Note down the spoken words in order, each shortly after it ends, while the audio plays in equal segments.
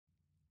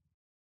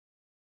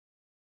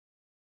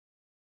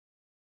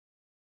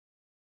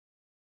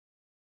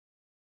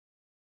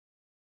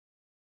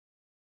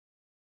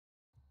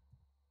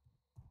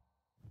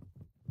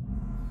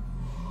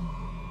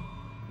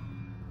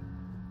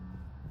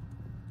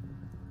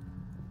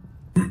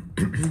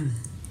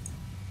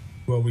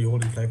Who are we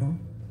holding flag on?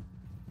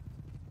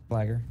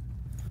 Flagger.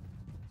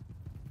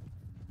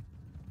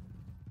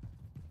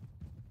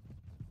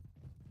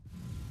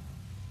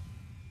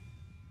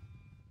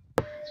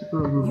 It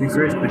would be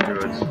great with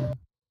Druids. I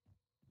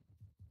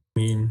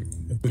mean,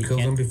 if we kill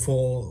them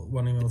before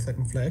running on a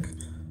second flag.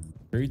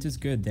 Druid is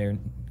good. They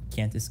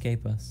can't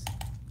escape us.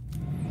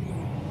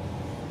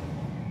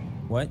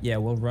 What? Yeah,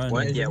 we'll run.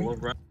 What? Yeah, we'll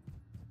run.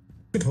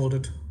 We could hold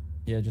it.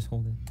 Yeah, just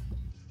hold it.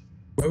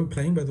 Where are we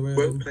playing, by the way?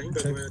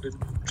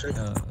 Check.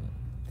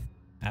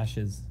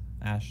 Ashes.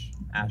 Ash.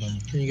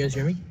 Can you guys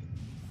hear me?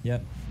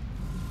 Yep.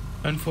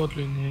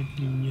 Unfortunately,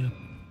 yeah.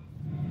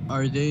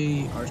 Are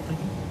they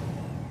R-spiking?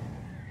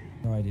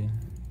 No idea.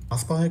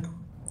 R-spike?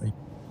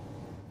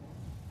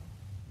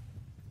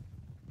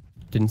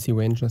 Didn't see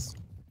ranges.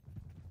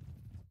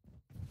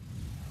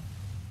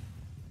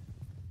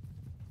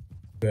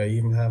 Do I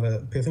even have a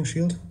piercing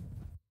shield?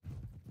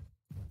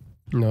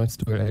 No, it's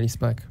too early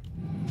spike.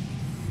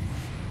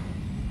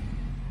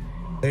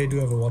 They do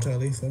have a water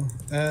alley, so.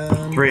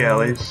 And, 3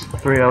 alleys.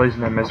 3 alleys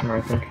and then Mesmer,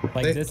 I think.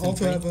 Like they this in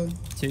also 3, have a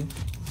 2,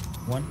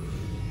 1.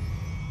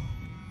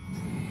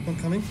 one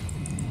coming.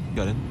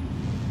 Got it.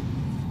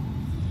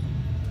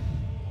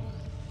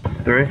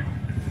 3,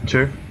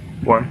 2,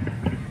 1.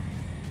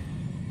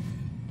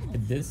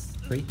 Hit this.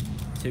 3,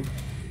 2,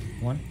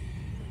 1.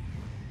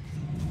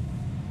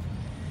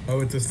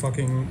 Oh, it's this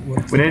fucking.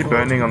 We need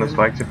burning on the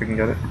spikes if we can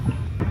get it.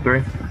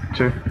 3,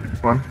 2,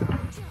 1.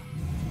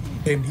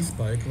 AMD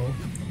spike, lol.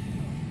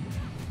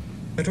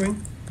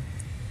 Shattering.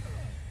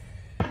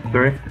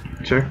 3,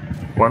 2,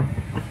 1.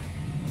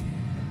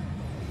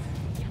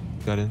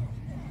 Got it.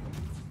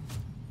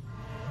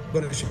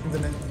 Got a shit in the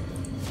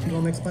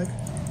next spike.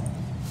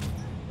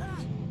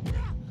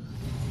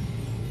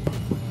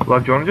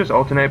 Love, do you want to just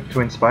alternate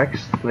between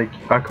spikes? Like,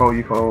 I call,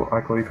 you call,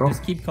 I call, you call?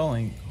 Just keep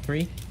calling.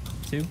 3,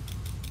 2,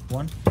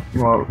 1.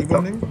 Well,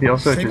 he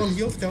also Shame on just...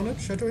 heals, down it,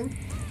 shattering.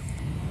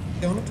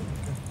 Down it.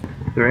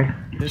 3,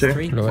 This 2,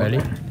 3. Low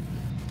alley.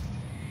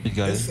 You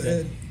got Does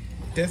it.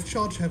 Death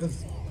Charge have a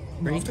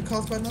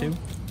aftercast right now? 2,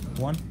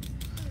 1.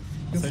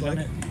 Feels Search on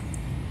like. it.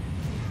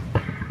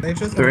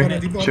 Mages, I'm 3, gonna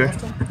deep 2,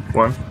 after.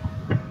 1.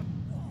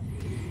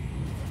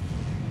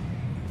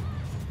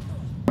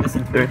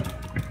 Listen. 3.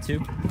 2,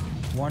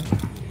 1.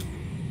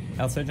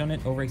 I'll surge on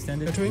it.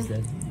 Overextended. Shattering. He's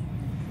dead.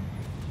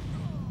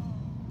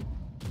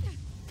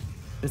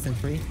 Listen.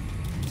 3,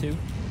 2,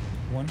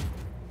 1.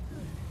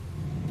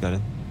 Got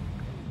it.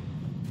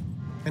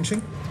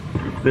 Henching.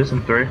 This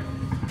in 3,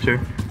 2,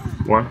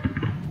 1.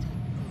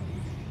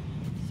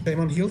 Shame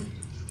on heal.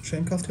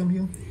 Shame cast on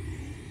heal.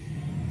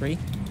 3,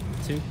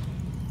 2,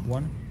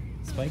 1.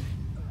 Spike.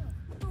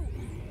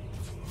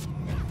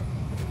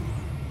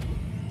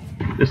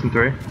 This in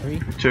 3, 3.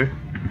 2,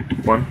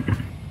 1.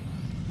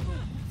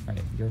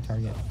 Alright, your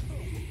target.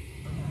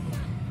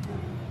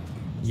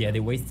 Yeah, they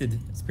wasted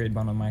Spirit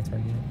Bond on my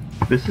target.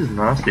 This is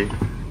nasty.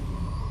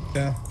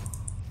 Yeah.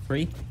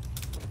 3,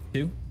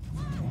 2,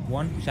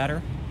 1.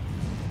 Shatter.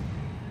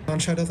 Can't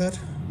shatter that.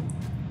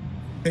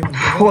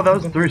 Oh, that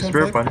was 3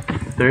 Spirit Bond.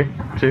 3,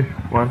 2,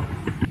 1.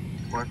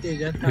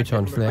 Which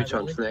on flag?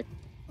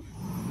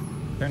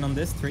 Turn on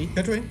this. 3,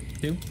 Shattering.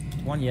 2,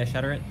 1. Yeah,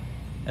 shatter it.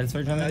 I'll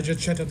surge on I it. just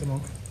shattered the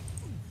monk.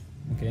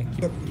 Okay,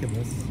 kill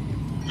this.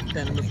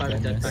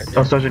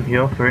 Oh, Sergeant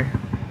heal. 3,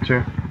 2,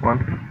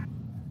 1.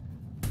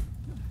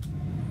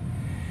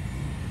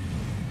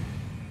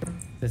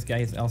 This guy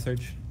is L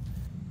surge.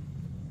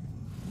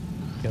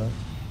 Kill it.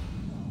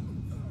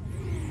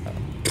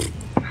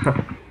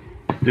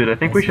 Dude, I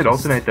think we should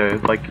alternate though.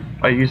 Like,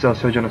 I use our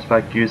surge on a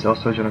spike, use our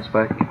surge on a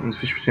spike, and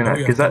switch between that.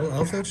 Because that.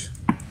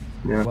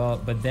 Yeah.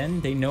 Well, but then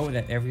they know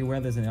that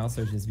everywhere there's an L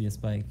surge, there's be a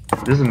spike.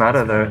 It doesn't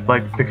matter though.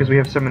 Like, because we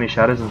have so many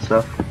shadows and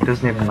stuff, it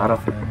doesn't even matter.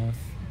 Fair enough.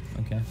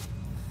 Okay.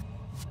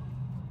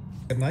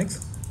 Get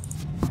Nikes?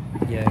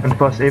 Yeah. And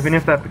plus, even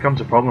if that becomes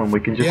a problem, we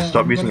can just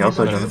stop using L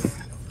surge on it.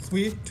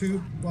 3, 2,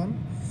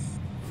 1.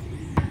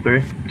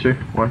 3, 2,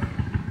 1.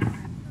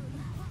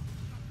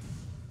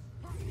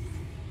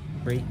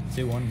 3,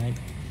 2, 1, night.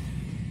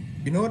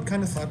 You know what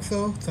kind of sucks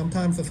though?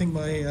 Sometimes I think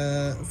my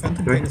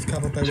Phantom 3, Pain is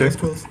covered by 2, waste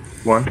tools.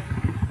 1.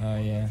 Oh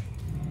yeah.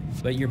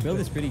 But your build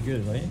is pretty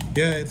good, right?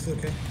 Yeah, it's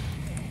okay.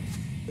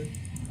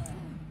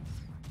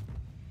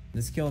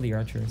 Let's kill the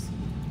archers.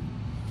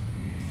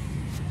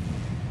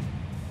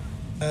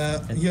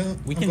 Yeah,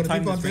 we I'm can gonna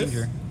time deep this on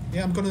ranger.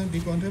 Yeah, I'm gonna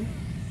deep on him.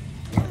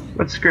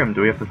 Let's scrim.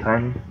 Do we have the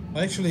time?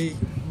 Actually,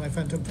 my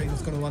Phantom Pain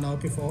is gonna run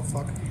out before.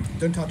 Fuck.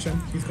 Don't touch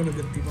him. He's gonna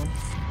get deep on.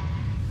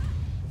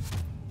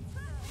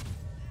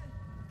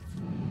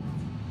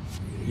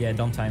 Yeah,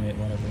 don't time it,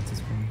 whatever, it's a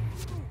screen.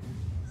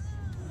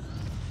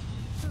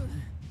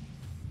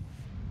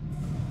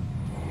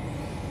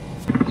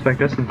 Expect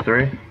this in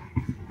 3,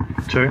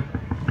 2,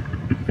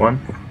 1.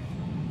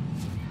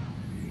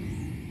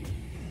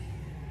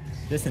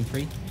 This in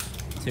 3,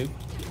 2,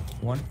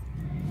 1.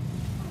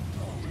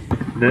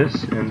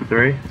 This in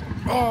 3,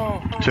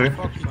 2,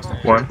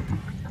 1.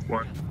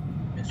 1.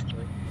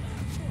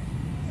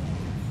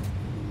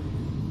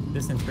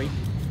 This in 3,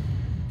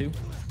 2,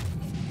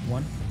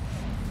 1.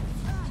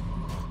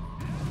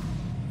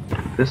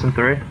 This in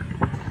 3,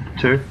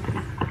 2,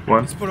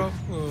 1. Let's put off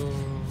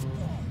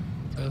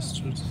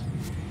Astros.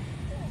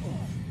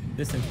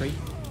 This in 3,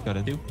 Got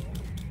it. 2,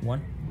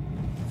 1.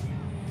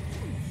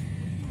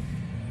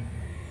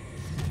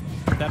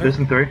 This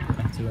in 3,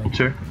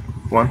 2,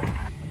 1.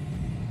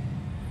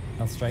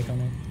 I'll strike on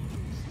it.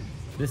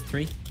 This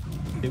 3,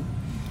 2,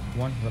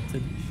 1.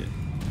 Rupted. Shit.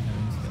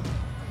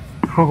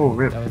 Oh,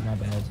 rip. That was my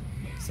bad.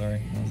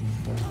 Sorry. That was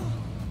important.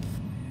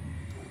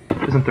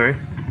 This in 3,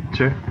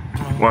 2,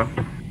 1.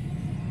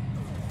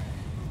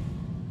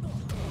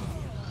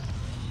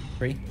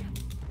 3,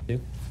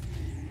 2,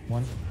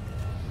 1.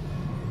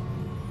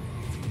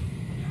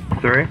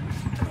 3,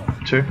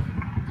 2,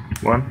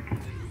 1.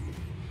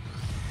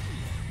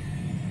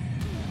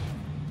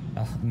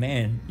 Oh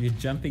man, you're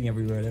jumping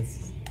everywhere.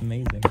 That's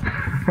amazing.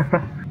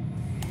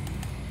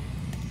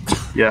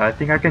 Yeah, I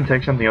think I can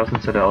take something else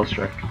instead of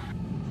L-Strike.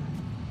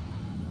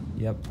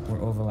 Yep,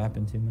 we're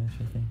overlapping too much,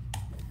 I think.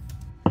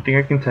 I think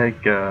I can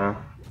take,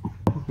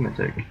 what can I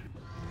take?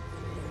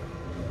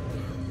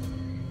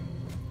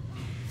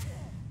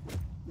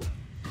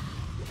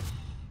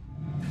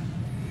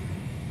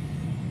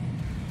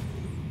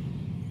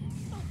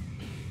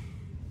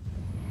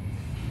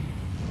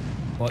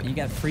 Well, you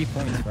got 3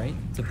 points, right?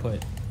 To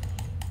put.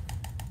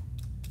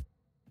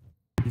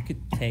 You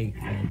could take,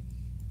 like,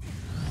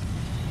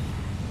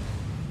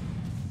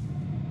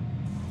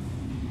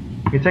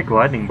 You can take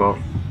Lightning Bolt.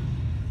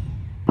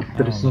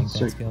 But I it's don't not think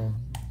so, that skill.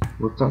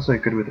 well, it's not so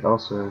good with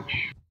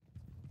L-Surge.